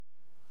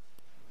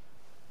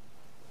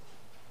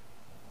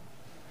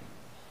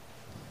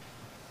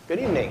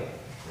Good evening.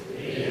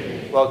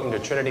 Welcome to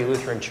Trinity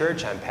Lutheran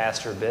Church. I'm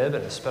Pastor Bibb,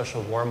 and a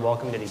special warm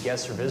welcome to any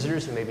guests or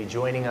visitors who may be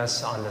joining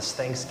us on this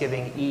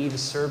Thanksgiving Eve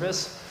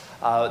service.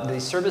 The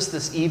service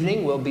this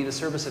evening will be the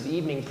service of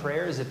evening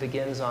prayers. It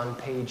begins on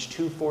page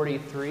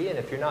 243, and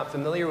if you're not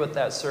familiar with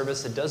that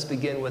service, it does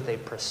begin with a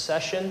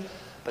procession,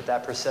 but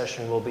that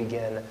procession will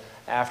begin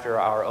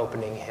after our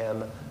opening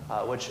hymn,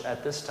 which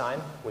at this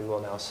time we will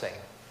now sing.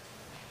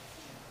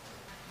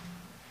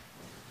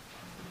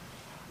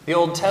 The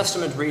Old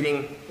Testament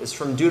reading is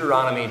from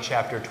Deuteronomy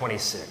chapter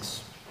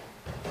 26.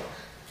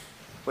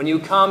 When you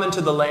come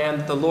into the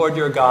land the Lord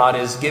your God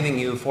is giving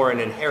you for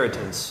an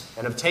inheritance,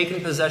 and have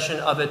taken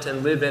possession of it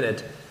and live in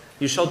it,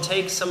 you shall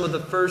take some of the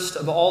first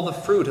of all the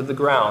fruit of the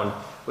ground,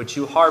 which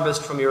you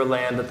harvest from your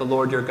land that the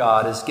Lord your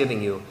God is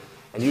giving you,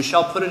 and you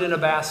shall put it in a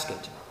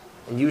basket.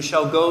 And you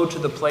shall go to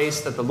the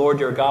place that the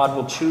Lord your God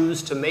will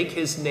choose to make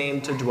his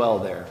name to dwell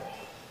there.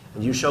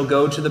 And you shall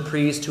go to the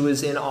priest who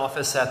is in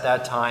office at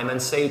that time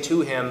and say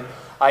to him,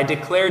 I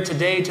declare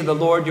today to the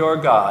Lord your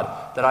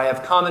God that I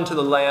have come into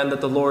the land that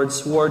the Lord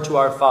swore to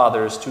our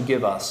fathers to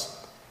give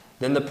us.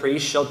 Then the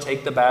priest shall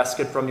take the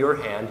basket from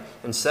your hand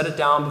and set it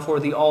down before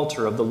the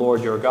altar of the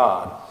Lord your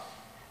God.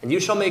 And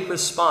you shall make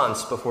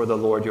response before the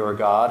Lord your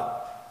God.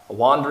 A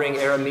wandering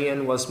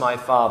Aramean was my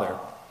father,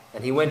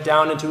 and he went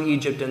down into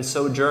Egypt and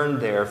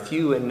sojourned there,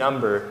 few in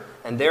number,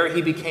 and there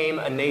he became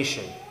a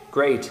nation,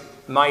 great,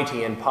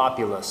 mighty, and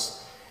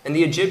populous. And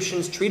the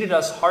Egyptians treated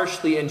us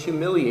harshly and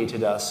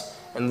humiliated us,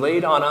 and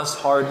laid on us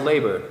hard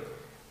labor.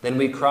 Then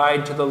we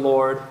cried to the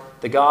Lord,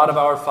 the God of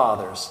our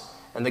fathers,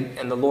 and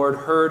the Lord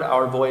heard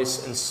our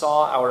voice and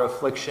saw our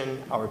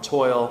affliction, our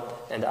toil,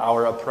 and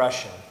our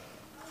oppression.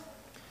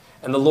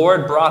 And the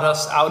Lord brought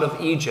us out of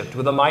Egypt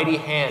with a mighty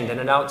hand and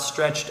an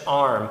outstretched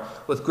arm,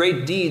 with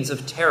great deeds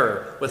of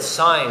terror, with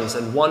signs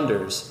and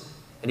wonders.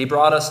 And he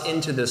brought us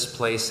into this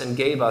place and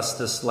gave us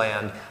this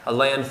land, a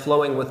land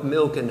flowing with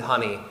milk and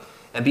honey.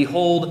 And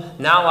behold,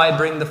 now I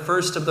bring the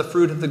first of the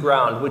fruit of the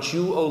ground, which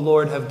you, O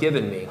Lord, have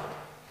given me.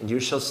 And you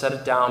shall set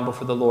it down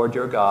before the Lord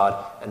your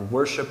God, and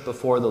worship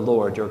before the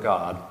Lord your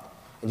God.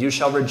 And you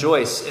shall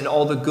rejoice in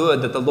all the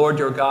good that the Lord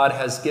your God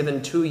has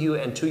given to you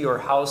and to your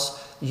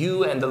house,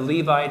 you and the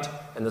Levite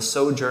and the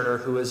sojourner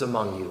who is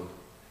among you.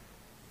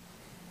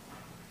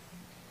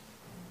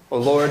 O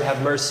Lord,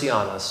 have mercy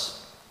on us.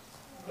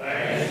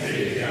 Thanks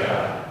be to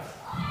God.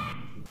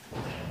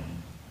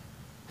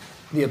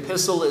 The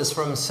epistle is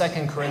from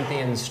 2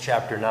 Corinthians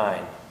chapter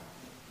 9.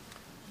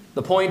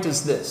 The point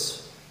is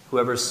this: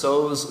 whoever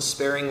sows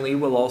sparingly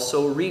will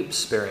also reap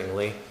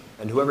sparingly,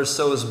 and whoever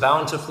sows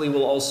bountifully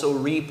will also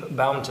reap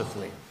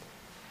bountifully.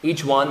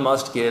 Each one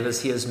must give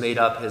as he has made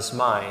up his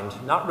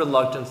mind, not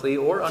reluctantly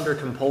or under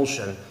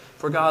compulsion,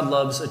 for God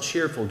loves a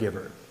cheerful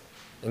giver.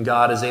 And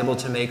God is able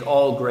to make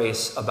all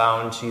grace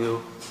abound to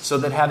you, so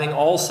that having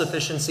all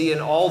sufficiency in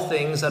all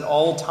things at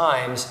all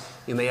times,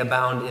 you may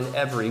abound in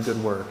every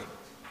good work.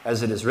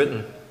 As it is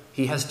written,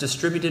 he has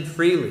distributed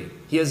freely,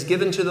 he has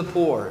given to the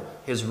poor,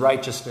 his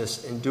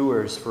righteousness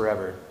endures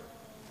forever.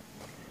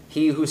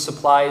 He who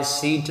supplies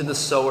seed to the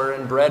sower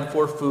and bread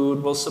for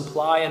food will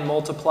supply and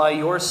multiply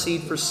your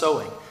seed for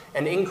sowing,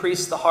 and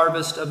increase the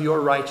harvest of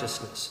your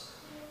righteousness.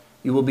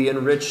 You will be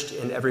enriched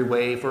in every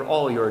way for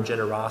all your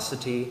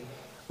generosity,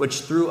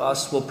 which through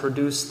us will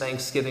produce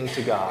thanksgiving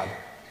to God.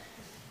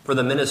 For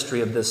the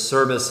ministry of this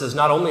service is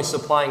not only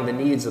supplying the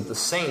needs of the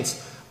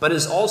saints, but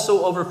is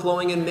also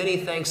overflowing in many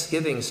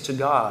thanksgivings to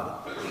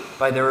God.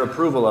 By their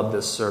approval of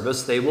this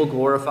service, they will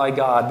glorify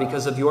God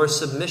because of your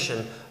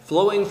submission,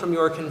 flowing from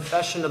your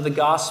confession of the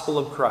gospel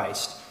of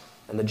Christ,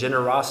 and the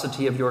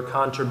generosity of your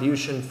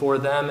contribution for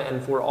them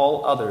and for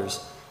all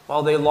others,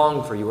 while they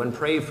long for you and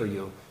pray for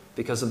you,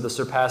 because of the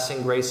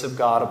surpassing grace of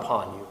God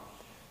upon you.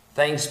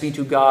 Thanks be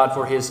to God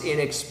for his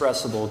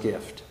inexpressible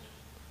gift.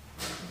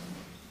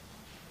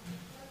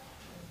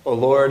 O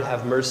Lord,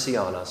 have mercy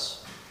on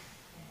us.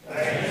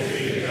 Thanks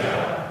be to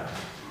God.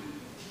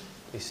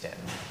 Please stand.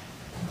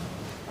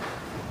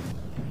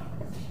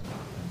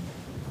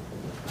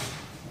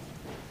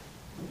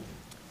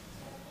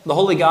 The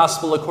Holy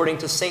Gospel according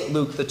to St.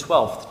 Luke, the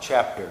 12th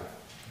chapter.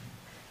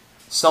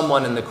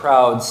 Someone in the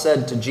crowd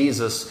said to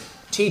Jesus,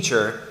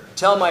 Teacher,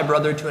 tell my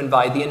brother to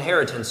divide the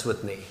inheritance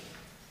with me.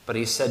 But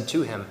he said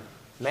to him,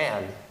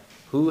 Man,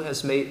 who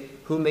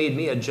made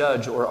me a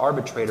judge or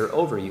arbitrator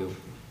over you?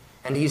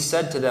 And he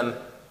said to them,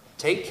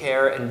 Take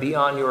care and be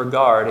on your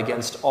guard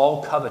against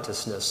all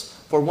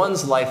covetousness, for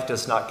one's life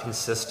does not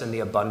consist in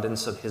the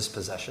abundance of his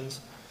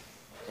possessions.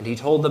 And he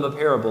told them a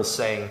parable,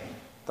 saying,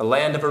 The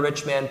land of a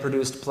rich man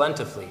produced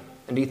plentifully,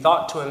 and he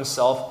thought to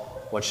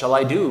himself, What shall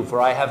I do, for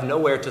I have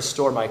nowhere to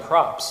store my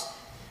crops?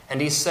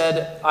 And he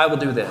said, I will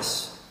do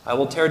this. I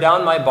will tear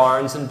down my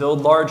barns and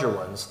build larger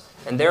ones,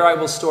 and there I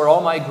will store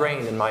all my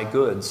grain and my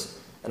goods.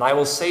 And I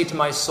will say to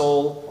my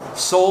soul,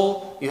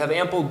 Soul, you have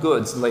ample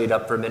goods laid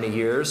up for many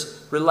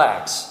years.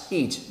 Relax,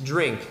 eat,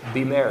 drink,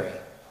 be merry.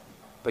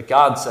 But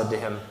God said to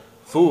him,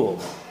 Fool,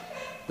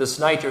 this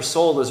night your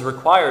soul is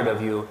required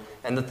of you,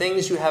 and the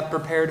things you have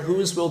prepared,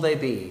 whose will they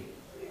be?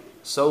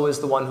 So is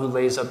the one who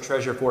lays up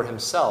treasure for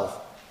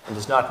himself and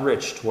is not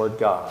rich toward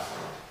God.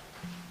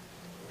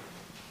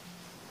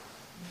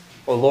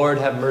 O Lord,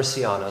 have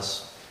mercy on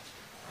us.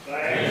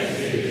 Thanks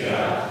be to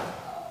God.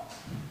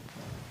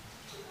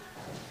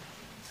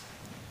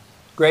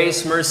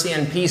 Grace, mercy,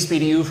 and peace be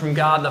to you from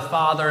God the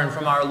Father and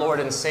from our Lord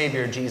and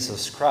Savior,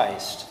 Jesus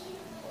Christ.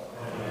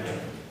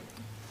 Amen.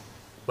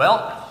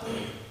 Well,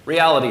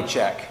 reality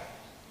check.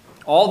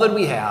 All that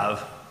we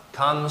have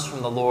comes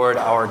from the Lord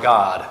our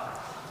God.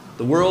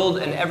 The world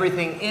and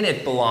everything in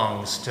it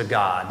belongs to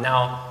God.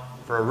 Now,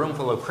 for a room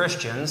full of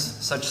Christians,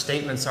 such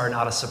statements are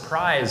not a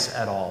surprise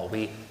at all.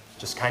 We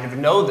just kind of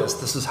know this.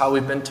 This is how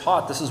we've been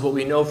taught. This is what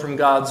we know from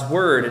God's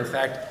Word. In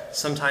fact,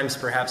 sometimes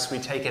perhaps we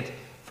take it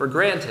for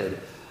granted.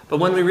 But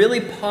when we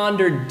really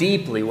ponder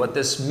deeply what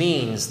this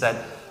means,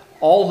 that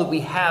all that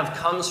we have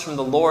comes from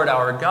the Lord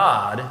our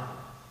God,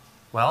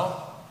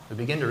 well, we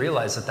begin to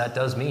realize that that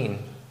does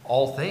mean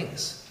all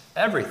things,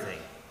 everything,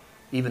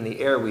 even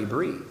the air we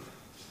breathe.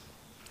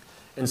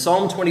 In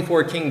Psalm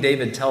 24, King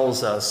David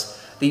tells us,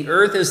 "The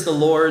earth is the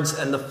Lord's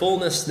and the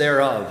fullness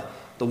thereof,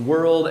 the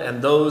world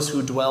and those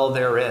who dwell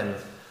therein.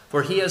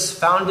 For he has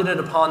founded it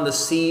upon the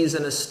seas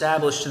and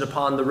established it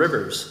upon the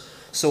rivers."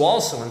 So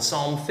also in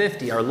Psalm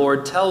 50, our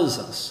Lord tells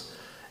us,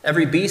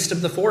 "Every beast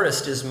of the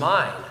forest is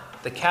mine,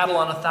 the cattle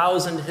on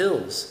 1,000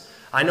 hills.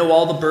 I know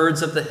all the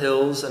birds of the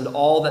hills, and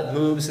all that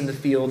moves in the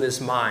field is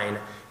mine.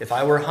 If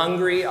I were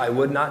hungry, I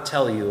would not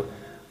tell you,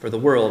 for the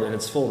world and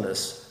its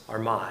fullness are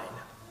mine."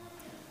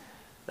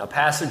 Now,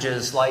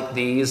 passages like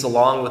these,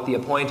 along with the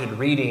appointed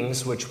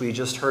readings, which we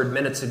just heard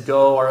minutes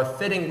ago, are a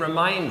fitting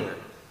reminder.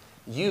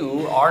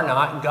 You are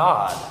not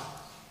God.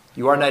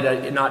 You are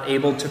not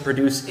able to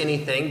produce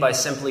anything by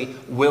simply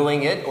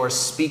willing it or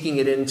speaking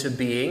it into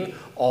being.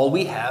 All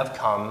we have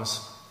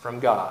comes from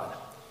God.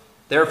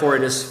 Therefore,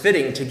 it is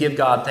fitting to give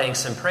God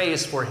thanks and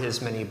praise for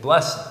his many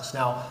blessings.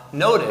 Now,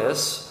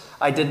 notice,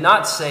 I did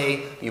not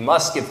say you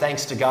must give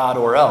thanks to God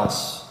or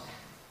else.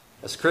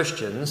 As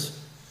Christians,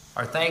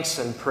 our thanks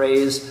and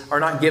praise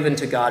are not given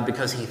to God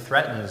because he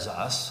threatens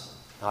us.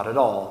 Not at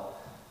all.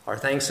 Our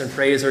thanks and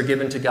praise are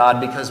given to God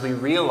because we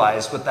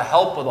realize, with the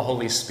help of the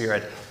Holy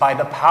Spirit, by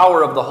the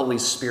power of the Holy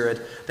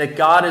Spirit, that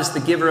God is the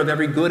giver of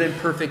every good and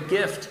perfect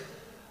gift.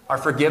 Our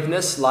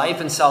forgiveness,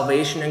 life, and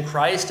salvation in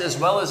Christ, as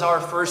well as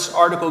our first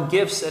article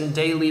gifts and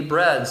daily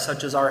bread,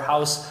 such as our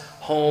house,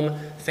 home,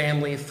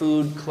 family,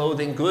 food,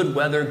 clothing, good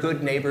weather,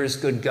 good neighbors,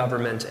 good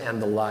government,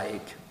 and the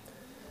like.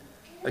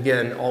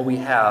 Again, all we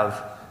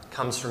have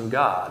comes from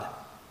God.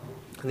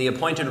 And the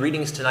appointed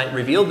readings tonight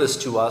reveal this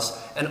to us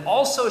and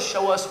also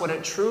show us what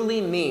it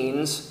truly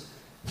means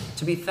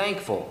to be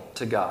thankful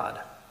to God.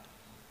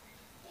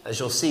 As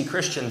you'll see,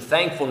 Christian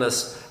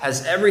thankfulness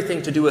has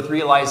everything to do with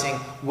realizing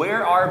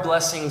where our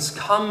blessings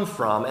come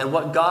from and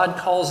what God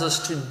calls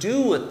us to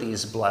do with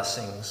these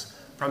blessings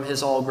from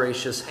his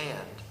all-gracious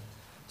hand.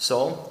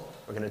 So,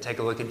 we're going to take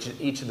a look at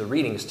each of the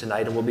readings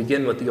tonight, and we'll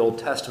begin with the Old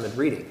Testament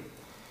reading.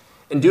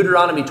 In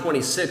Deuteronomy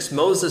 26,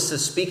 Moses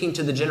is speaking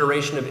to the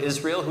generation of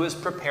Israel who is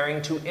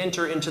preparing to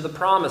enter into the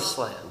Promised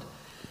Land.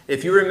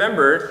 If you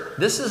remember,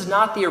 this is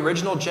not the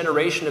original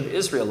generation of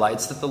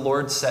Israelites that the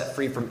Lord set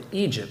free from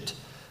Egypt.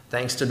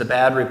 Thanks to the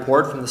bad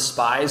report from the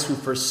spies who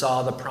first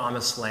saw the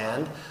Promised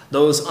Land,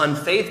 those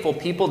unfaithful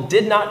people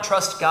did not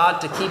trust God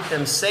to keep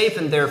them safe,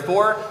 and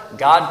therefore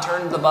God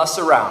turned the bus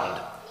around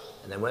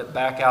and they went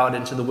back out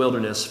into the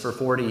wilderness for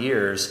 40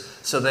 years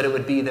so that it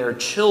would be their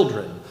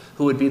children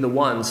who would be the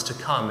ones to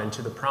come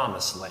into the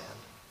Promised Land.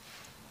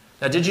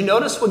 Now, did you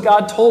notice what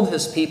God told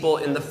his people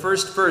in the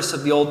first verse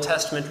of the Old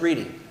Testament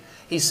reading?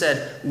 He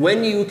said,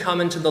 "When you come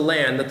into the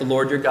land that the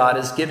Lord your God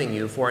is giving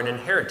you for an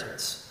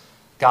inheritance."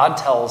 God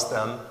tells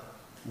them,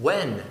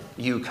 when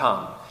you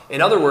come.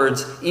 In other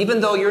words,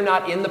 even though you're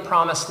not in the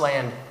Promised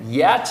Land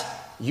yet,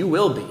 you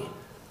will be.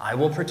 I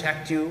will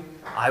protect you.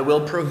 I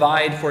will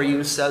provide for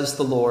you, says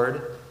the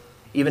Lord.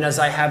 Even as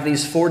I have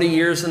these 40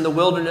 years in the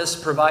wilderness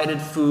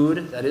provided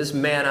food, that is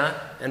manna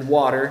and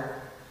water.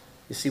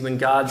 You see, when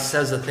God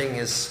says a thing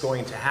is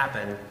going to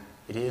happen,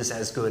 it is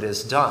as good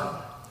as done.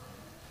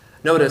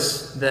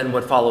 Notice then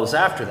what follows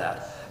after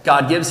that.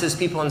 God gives his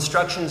people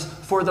instructions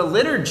for the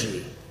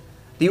liturgy,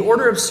 the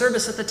order of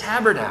service at the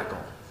tabernacle.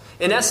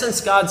 In essence,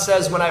 God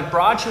says, when I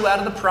brought you out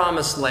of the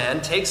Promised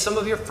Land, take some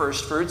of your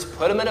first fruits,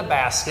 put them in a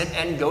basket,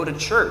 and go to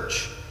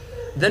church.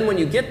 Then when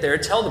you get there,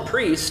 tell the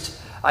priest,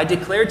 I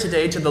declare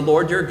today to the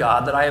Lord your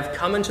God that I have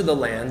come into the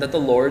land that the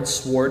Lord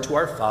swore to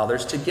our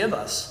fathers to give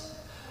us.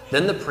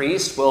 Then the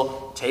priest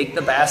will take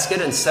the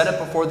basket and set it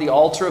before the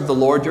altar of the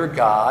Lord your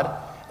God.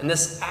 And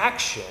this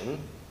action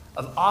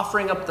of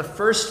offering up the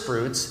first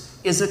fruits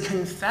is a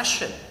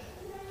confession.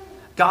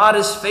 God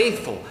is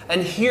faithful,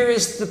 and here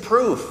is the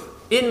proof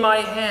in my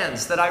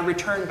hands that I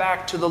return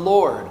back to the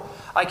Lord.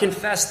 I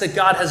confess that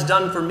God has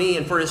done for me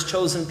and for his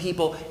chosen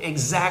people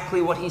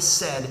exactly what he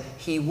said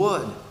he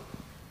would.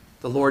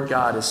 The Lord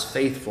God is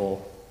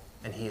faithful,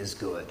 and he is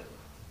good.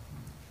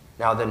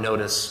 Now then,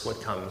 notice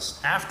what comes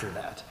after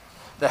that.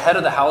 The head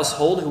of the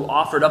household who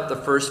offered up the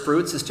first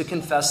fruits is to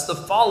confess the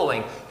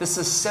following. This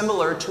is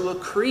similar to a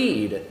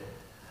creed.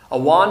 A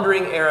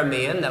wandering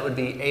Aramean, that would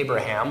be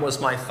Abraham, was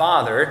my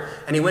father,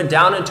 and he went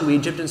down into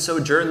Egypt and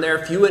sojourned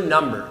there, few in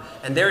number.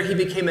 And there he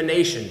became a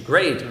nation,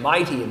 great,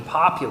 mighty, and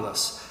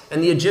populous.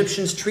 And the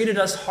Egyptians treated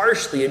us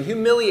harshly and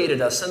humiliated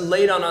us and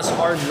laid on us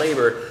hard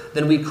labor.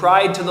 Then we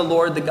cried to the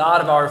Lord, the God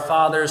of our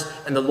fathers,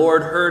 and the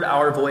Lord heard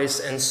our voice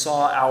and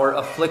saw our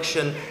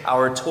affliction,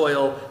 our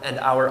toil, and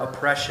our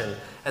oppression.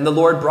 And the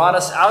Lord brought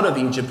us out of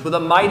Egypt with a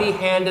mighty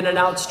hand and an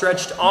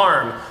outstretched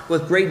arm,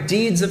 with great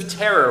deeds of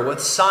terror, with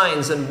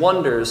signs and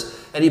wonders.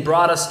 And he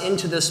brought us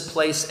into this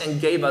place and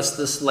gave us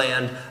this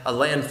land, a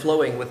land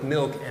flowing with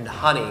milk and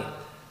honey.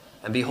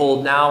 And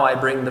behold, now I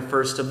bring the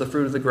first of the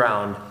fruit of the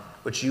ground,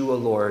 which you, O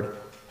Lord,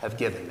 have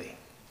given me.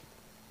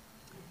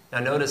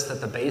 Now notice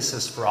that the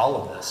basis for all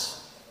of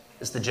this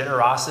is the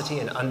generosity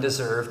and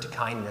undeserved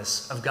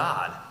kindness of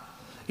God.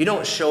 You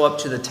don't show up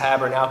to the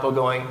tabernacle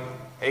going,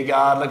 "Hey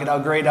God, look at how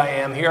great I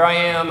am. Here I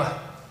am,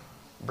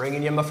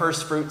 bringing you my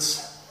first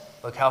fruits.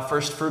 Look how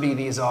first fruity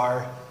these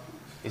are.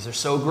 These are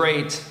so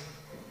great."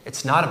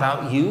 It's not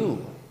about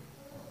you.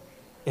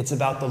 It's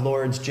about the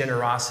Lord's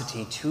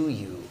generosity to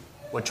you,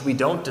 which we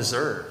don't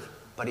deserve,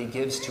 but he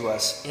gives to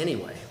us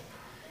anyway.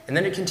 And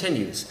then it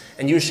continues,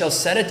 "And you shall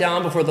set it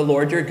down before the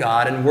Lord your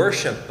God and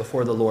worship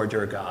before the Lord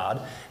your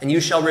God. And you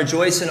shall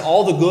rejoice in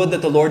all the good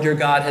that the Lord your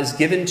God has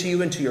given to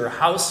you into your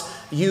house,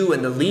 you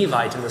and the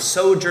Levite and the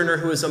sojourner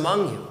who is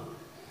among you."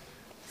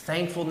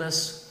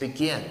 Thankfulness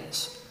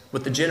begins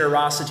with the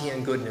generosity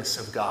and goodness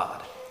of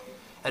God.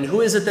 And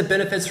who is it that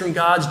benefits from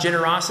God's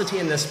generosity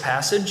in this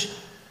passage?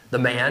 The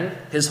man,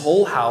 his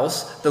whole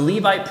house, the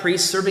Levite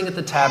priest serving at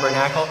the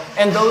tabernacle,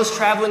 and those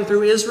traveling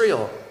through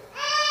Israel.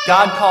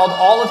 God called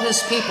all of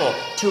his people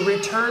to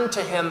return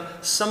to him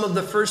some of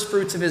the first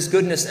fruits of his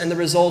goodness, and the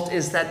result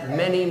is that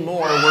many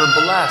more were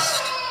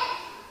blessed.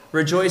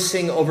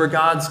 Rejoicing over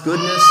God's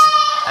goodness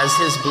as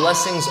his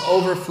blessings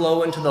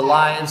overflow into the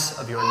lives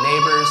of your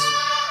neighbors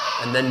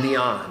and then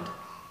beyond.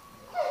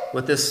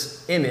 With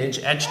this image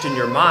etched in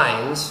your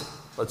minds,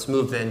 let's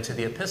move then to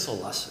the epistle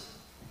lesson.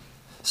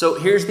 So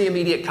here's the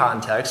immediate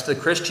context. The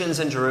Christians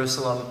in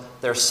Jerusalem,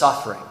 they're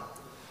suffering.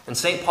 And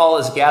St. Paul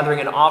is gathering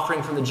an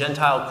offering from the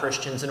Gentile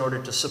Christians in order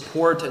to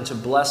support and to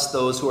bless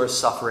those who are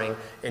suffering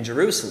in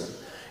Jerusalem.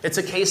 It's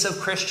a case of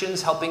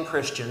Christians helping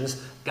Christians,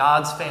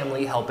 God's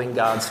family helping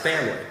God's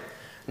family.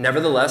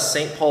 Nevertheless,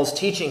 St. Paul's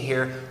teaching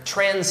here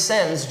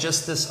transcends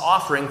just this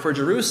offering for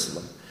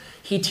Jerusalem.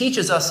 He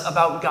teaches us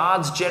about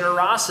God's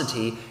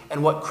generosity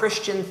and what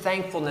Christian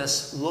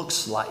thankfulness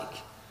looks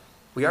like.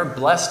 We are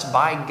blessed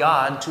by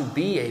God to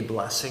be a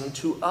blessing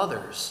to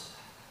others.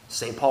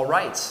 St. Paul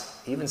writes,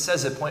 he even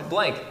says it point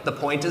blank, "The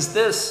point is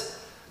this,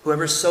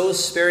 whoever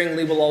sows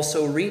sparingly will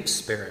also reap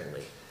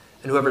sparingly,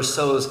 and whoever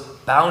sows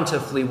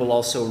bountifully will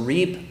also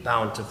reap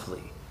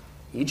bountifully.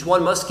 Each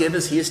one must give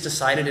as he has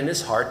decided in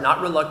his heart, not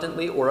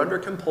reluctantly or under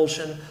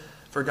compulsion,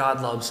 for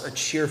God loves a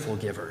cheerful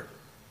giver.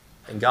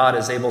 And God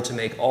is able to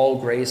make all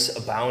grace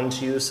abound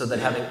to you, so that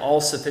having all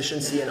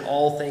sufficiency in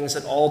all things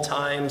at all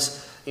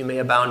times, you may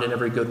abound in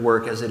every good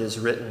work, as it is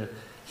written,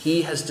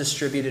 He has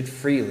distributed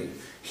freely.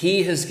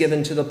 He has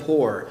given to the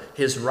poor.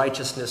 His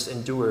righteousness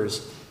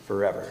endures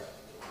forever."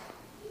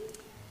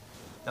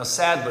 Now,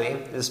 sadly,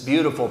 this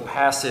beautiful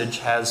passage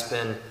has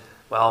been,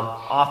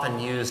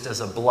 often used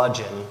as a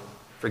bludgeon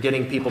for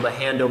getting people to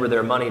hand over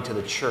their money to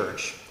the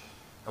church.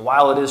 And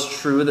while it is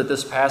true that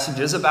this passage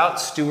is about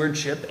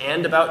stewardship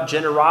and about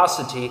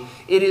generosity,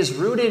 it is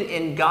rooted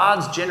in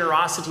God's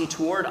generosity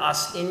toward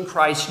us in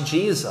Christ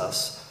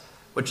Jesus,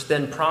 which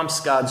then prompts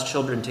God's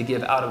children to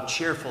give out of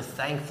cheerful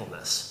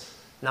thankfulness,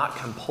 not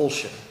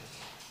compulsion.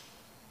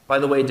 By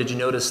the way, did you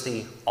notice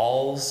the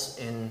alls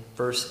in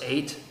verse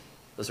 8?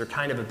 Those are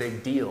kind of a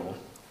big deal.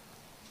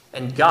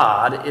 And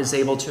God is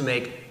able to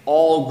make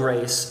all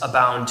grace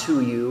abound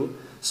to you,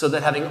 so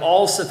that having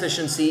all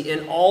sufficiency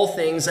in all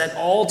things at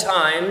all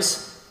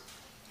times,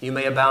 you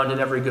may abound in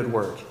every good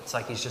work. It's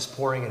like he's just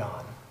pouring it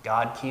on.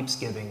 God keeps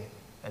giving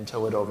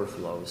until it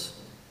overflows.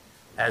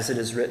 As it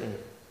is written,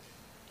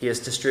 He has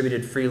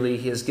distributed freely,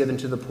 He has given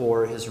to the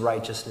poor, His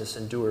righteousness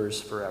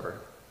endures forever.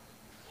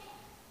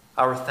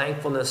 Our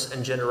thankfulness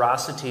and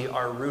generosity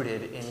are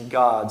rooted in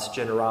God's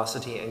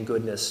generosity and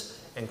goodness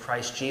in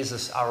Christ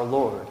Jesus our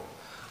Lord,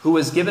 who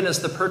has given us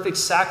the perfect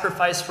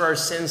sacrifice for our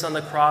sins on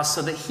the cross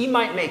so that He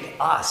might make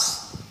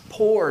us,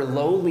 poor,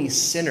 lowly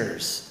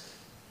sinners,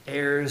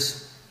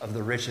 heirs of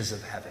the riches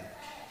of heaven.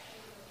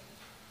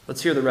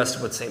 Let's hear the rest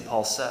of what St.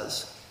 Paul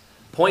says.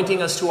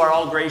 Pointing us to our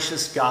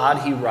all-gracious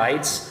God, he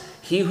writes,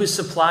 "He who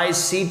supplies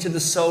seed to the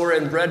sower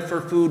and bread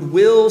for food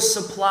will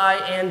supply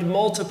and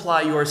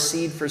multiply your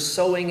seed for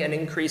sowing and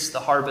increase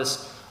the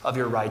harvest of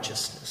your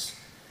righteousness.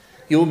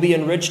 You will be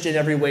enriched in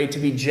every way to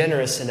be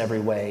generous in every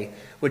way,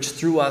 which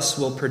through us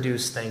will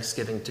produce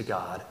thanksgiving to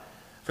God.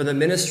 For the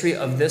ministry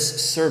of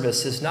this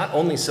service is not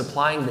only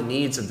supplying the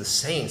needs of the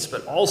saints,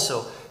 but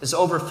also is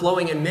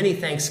overflowing in many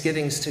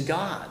thanksgivings to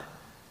God."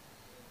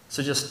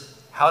 So just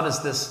how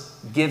does this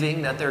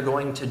giving that they're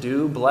going to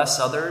do bless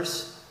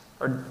others?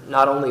 Or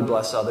not only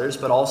bless others,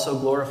 but also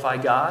glorify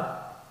God?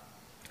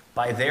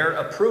 By their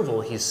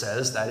approval, he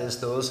says, that is,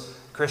 those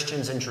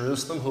Christians in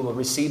Jerusalem who will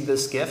receive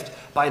this gift,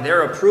 by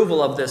their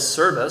approval of this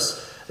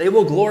service, they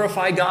will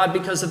glorify God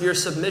because of your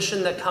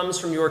submission that comes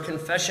from your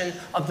confession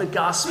of the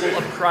gospel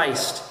of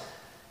Christ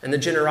and the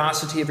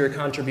generosity of your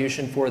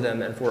contribution for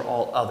them and for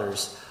all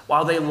others,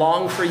 while they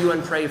long for you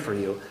and pray for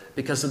you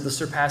because of the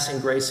surpassing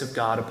grace of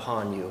God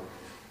upon you.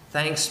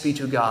 Thanks be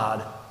to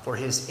God for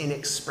his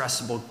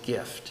inexpressible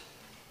gift.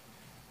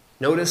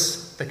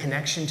 Notice the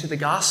connection to the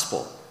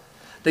gospel.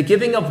 The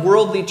giving of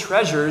worldly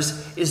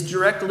treasures is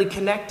directly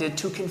connected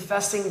to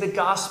confessing the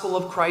gospel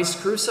of Christ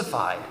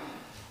crucified.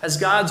 As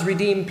God's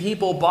redeemed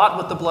people bought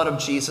with the blood of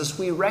Jesus,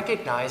 we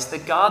recognize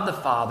that God the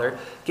Father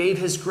gave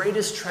his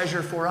greatest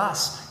treasure for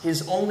us,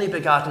 his only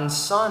begotten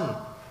Son.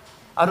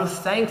 Out of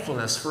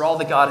thankfulness for all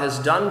that God has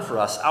done for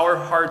us, our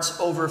hearts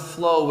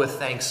overflow with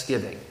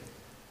thanksgiving,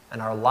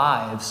 and our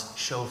lives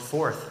show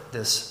forth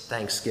this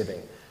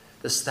thanksgiving,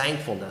 this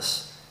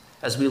thankfulness,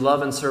 as we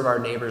love and serve our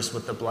neighbors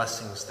with the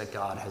blessings that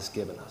God has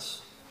given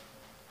us.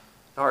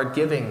 Now, our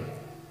giving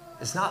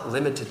is not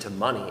limited to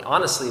money.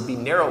 Honestly, it'd be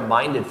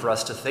narrow-minded for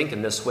us to think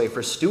in this way,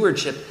 for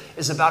stewardship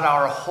is about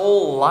our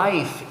whole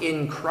life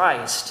in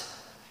Christ,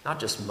 not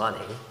just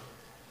money.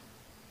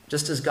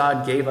 Just as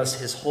God gave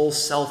us his whole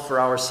self for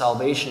our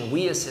salvation,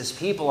 we as his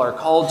people are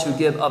called to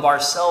give of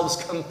ourselves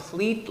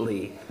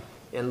completely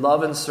in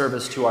love and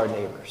service to our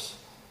neighbors.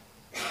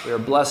 We are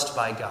blessed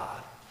by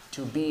God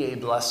to be a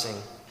blessing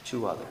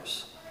to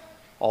others.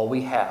 All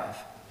we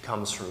have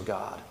comes from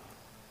God.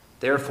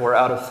 Therefore,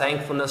 out of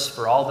thankfulness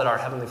for all that our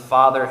Heavenly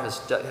Father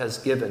has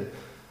given,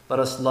 let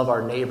us love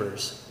our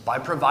neighbors by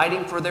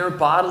providing for their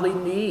bodily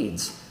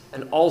needs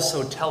and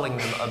also telling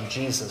them of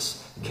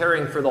Jesus,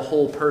 caring for the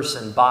whole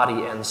person,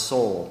 body, and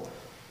soul.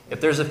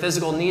 If there's a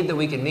physical need that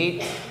we can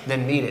meet,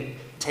 then meet it.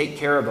 Take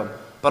care of them.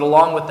 But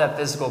along with that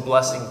physical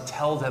blessing,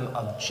 tell them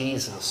of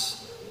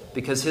Jesus,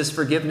 because his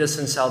forgiveness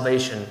and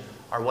salvation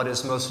are what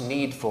is most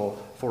needful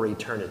for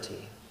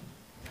eternity.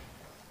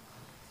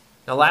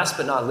 Now, last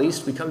but not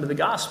least, we come to the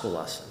gospel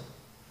lesson.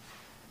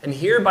 And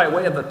here, by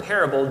way of a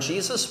parable,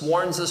 Jesus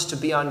warns us to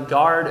be on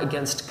guard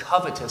against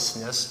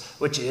covetousness,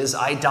 which is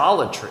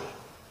idolatry.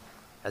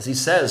 As he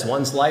says,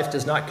 one's life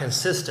does not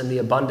consist in the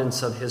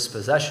abundance of his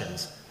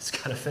possessions. It's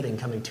kind of fitting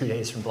coming 2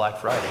 days from Black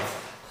Friday.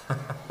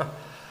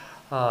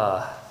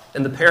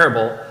 In the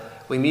parable,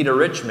 we meet a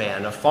rich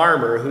man, a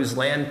farmer whose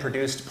land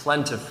produced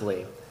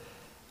plentifully.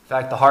 In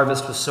fact, the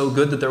harvest was so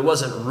good that there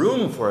wasn't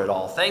room for it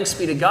all. Thanks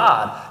be to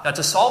God. Now,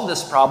 to solve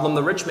this problem,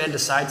 the rich man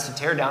decides to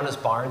tear down his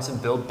barns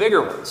and build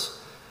bigger ones.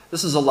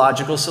 This is a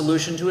logical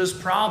solution to his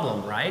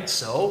problem, right?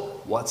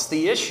 So, what's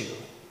the issue?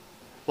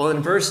 Well,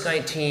 in verse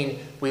 19,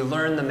 we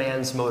learn the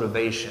man's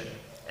motivation,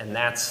 and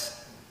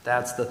that's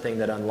the thing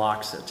that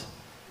unlocks it.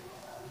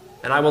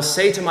 And I will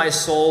say to my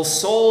soul,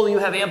 soul, you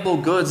have ample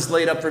goods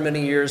laid up for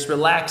many years.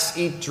 Relax,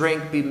 eat,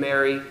 drink, be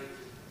merry.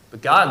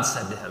 But God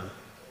said to him,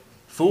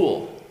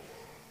 fool,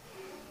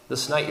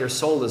 this night your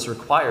soul is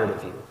required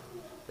of you,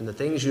 and the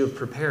things you have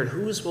prepared,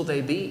 whose will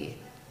they be?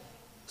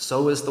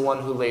 So is the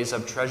one who lays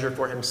up treasure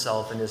for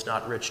himself and is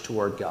not rich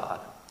toward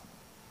God.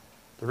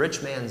 The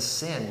rich man's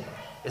sin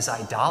is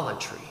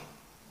idolatry.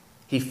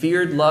 He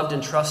feared, loved,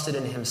 and trusted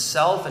in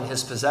himself and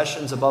his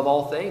possessions above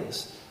all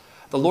things.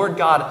 The Lord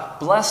God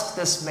blessed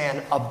this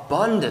man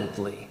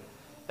abundantly,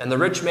 and the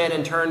rich man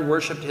in turn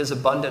worshipped his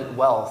abundant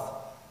wealth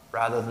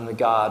rather than the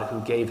God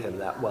who gave him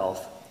that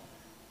wealth.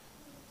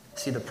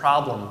 See, the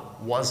problem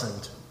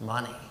wasn't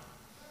money.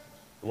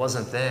 It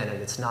wasn't then,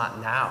 and it's not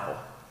now.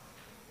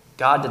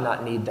 God did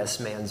not need this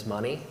man's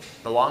money.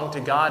 It belonged to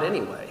God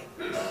anyway.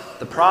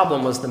 The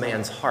problem was the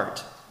man's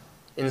heart.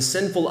 In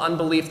sinful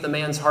unbelief, the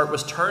man's heart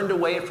was turned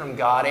away from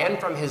God and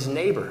from his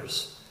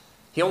neighbors.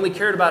 He only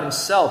cared about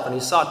himself, and he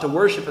sought to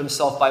worship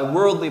himself by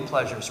worldly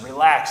pleasures.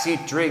 Relax,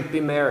 eat, drink, be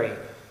merry.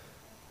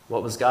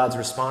 What was God's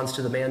response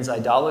to the man's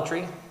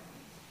idolatry?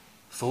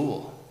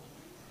 Fool.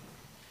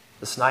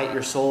 This night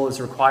your soul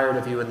is required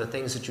of you, and the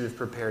things that you have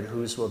prepared,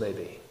 whose will they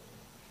be?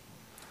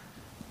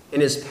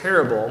 In his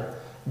parable,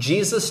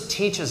 Jesus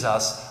teaches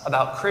us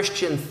about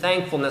Christian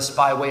thankfulness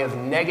by way of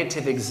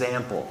negative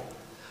example.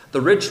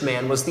 The rich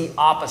man was the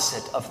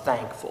opposite of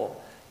thankful.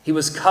 He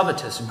was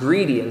covetous,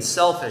 greedy, and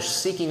selfish,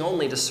 seeking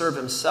only to serve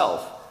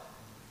himself.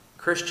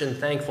 Christian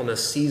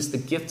thankfulness sees the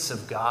gifts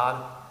of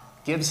God,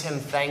 gives him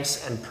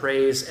thanks and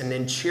praise, and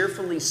then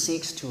cheerfully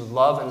seeks to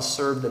love and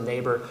serve the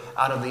neighbor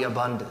out of the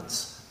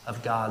abundance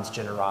of God's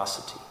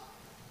generosity.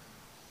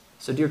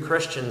 So, dear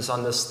Christians,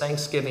 on this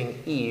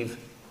Thanksgiving Eve,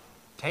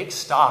 take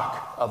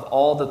stock of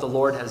all that the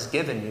Lord has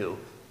given you,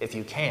 if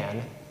you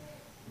can.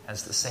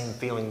 Has the same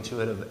feeling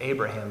to it of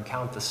Abraham,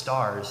 count the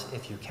stars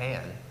if you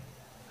can.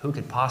 Who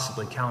could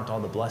possibly count all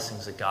the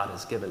blessings that God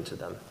has given to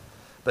them?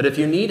 But if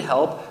you need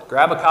help,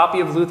 grab a copy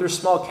of Luther's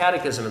Small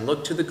Catechism and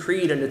look to the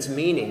Creed and its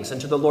meanings, and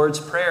to the Lord's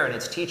Prayer and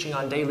its teaching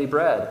on daily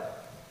bread.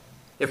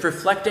 If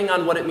reflecting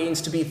on what it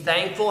means to be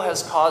thankful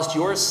has caused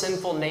your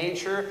sinful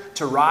nature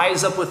to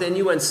rise up within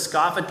you and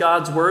scoff at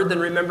God's word, then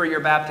remember your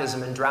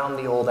baptism and drown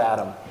the old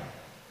Adam.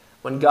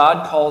 When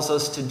God calls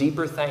us to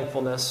deeper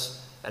thankfulness,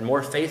 and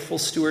more faithful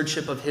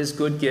stewardship of his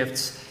good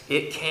gifts,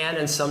 it can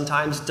and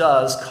sometimes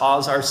does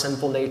cause our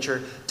sinful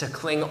nature to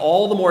cling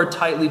all the more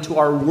tightly to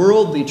our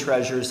worldly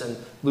treasures and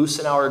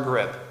loosen our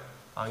grip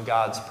on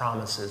God's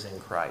promises in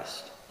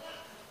Christ.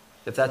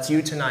 If that's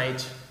you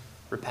tonight,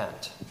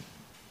 repent.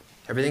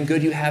 Everything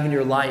good you have in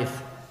your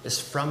life is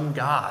from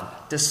God,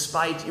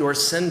 despite your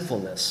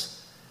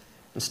sinfulness.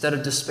 Instead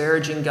of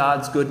disparaging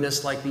God's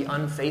goodness like the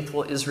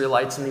unfaithful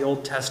Israelites in the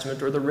Old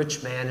Testament or the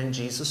rich man in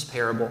Jesus'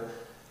 parable,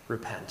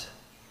 repent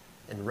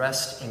and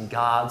rest in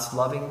God's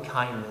loving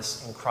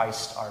kindness in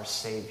Christ our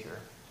Savior.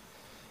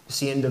 You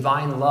see, in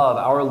divine love,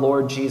 our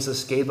Lord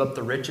Jesus gave up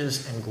the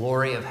riches and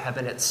glory of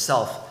heaven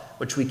itself,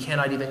 which we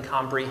cannot even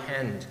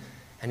comprehend,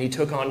 and he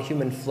took on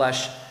human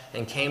flesh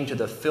and came to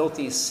the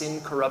filthy,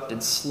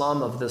 sin-corrupted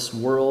slum of this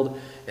world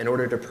in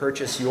order to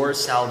purchase your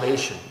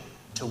salvation,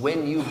 to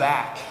win you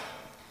back,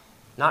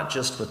 not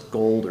just with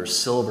gold or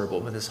silver,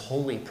 but with his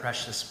holy,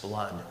 precious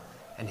blood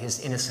and his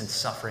innocent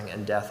suffering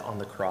and death on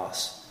the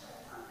cross.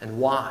 And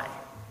why?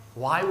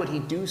 Why would he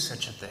do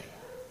such a thing?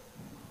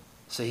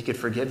 So he could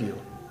forgive you,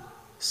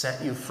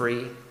 set you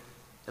free,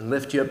 and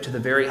lift you up to the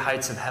very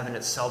heights of heaven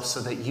itself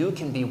so that you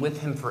can be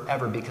with him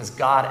forever, because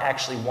God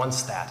actually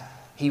wants that.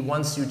 He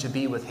wants you to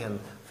be with him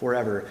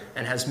forever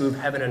and has moved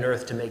heaven and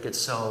earth to make it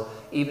so,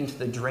 even to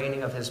the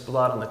draining of his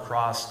blood on the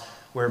cross,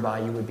 whereby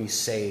you would be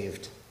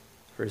saved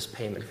for his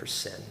payment for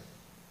sin.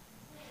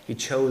 He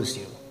chose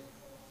you,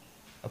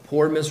 a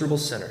poor, miserable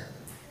sinner,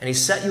 and he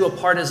set you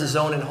apart as his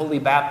own in holy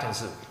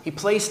baptism. He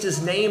placed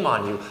his name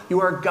on you.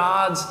 You are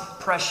God's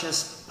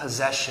precious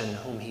possession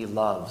whom he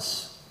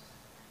loves.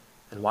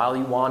 And while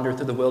you wander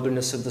through the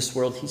wilderness of this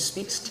world, he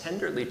speaks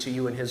tenderly to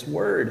you in his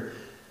word,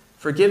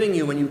 forgiving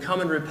you when you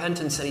come in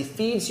repentance, and he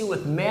feeds you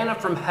with manna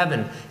from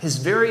heaven, his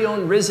very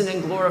own risen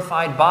and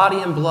glorified body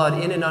and blood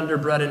in and under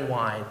bread and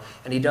wine.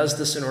 And he does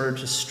this in order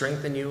to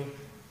strengthen you,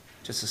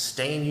 to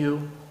sustain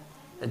you,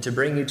 and to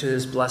bring you to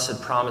his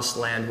blessed promised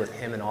land with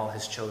him and all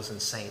his chosen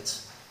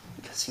saints,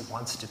 because he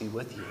wants to be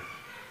with you.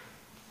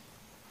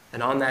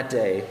 And on that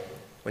day,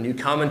 when you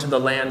come into the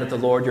land that the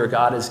Lord your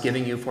God is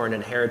giving you for an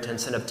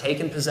inheritance and have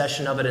taken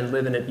possession of it and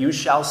live in it, you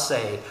shall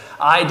say,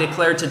 I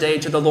declare today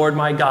to the Lord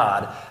my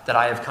God that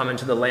I have come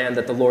into the land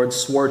that the Lord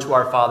swore to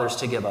our fathers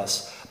to give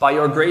us. By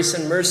your grace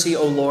and mercy,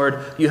 O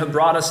Lord, you have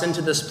brought us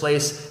into this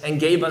place and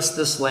gave us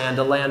this land,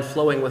 a land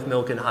flowing with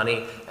milk and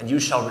honey, and you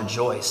shall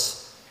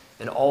rejoice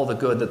in all the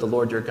good that the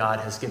Lord your God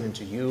has given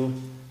to you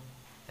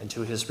and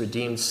to his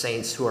redeemed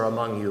saints who are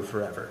among you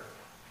forever.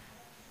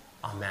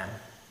 Amen.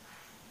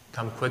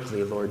 Come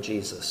quickly, Lord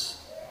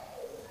Jesus.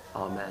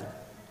 Amen.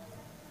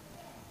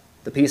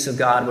 The peace of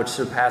God, which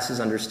surpasses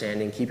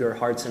understanding, keep your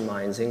hearts and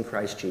minds in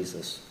Christ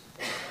Jesus.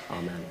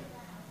 Amen.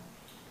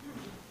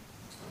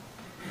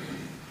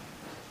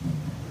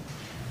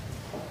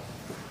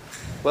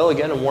 Well,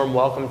 again, a warm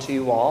welcome to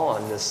you all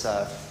on this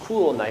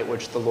cool night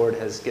which the Lord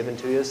has given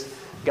to us.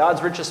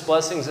 God's richest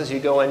blessings as you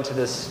go into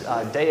this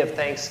day of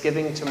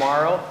Thanksgiving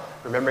tomorrow,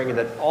 remembering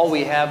that all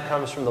we have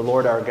comes from the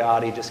Lord our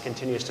God. He just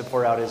continues to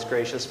pour out his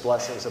gracious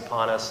blessings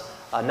upon us,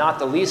 not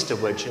the least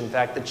of which, in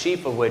fact, the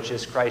chief of which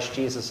is Christ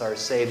Jesus, our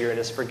Savior, and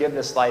his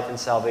forgiveness, life, and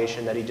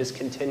salvation that he just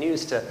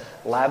continues to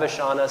lavish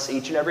on us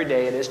each and every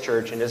day in his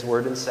church, in his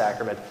word and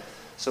sacrament.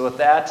 So with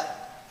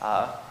that,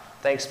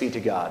 thanks be to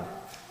God.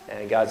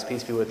 And God's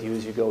peace be with you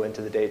as you go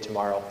into the day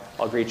tomorrow.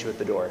 I'll greet you at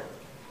the door.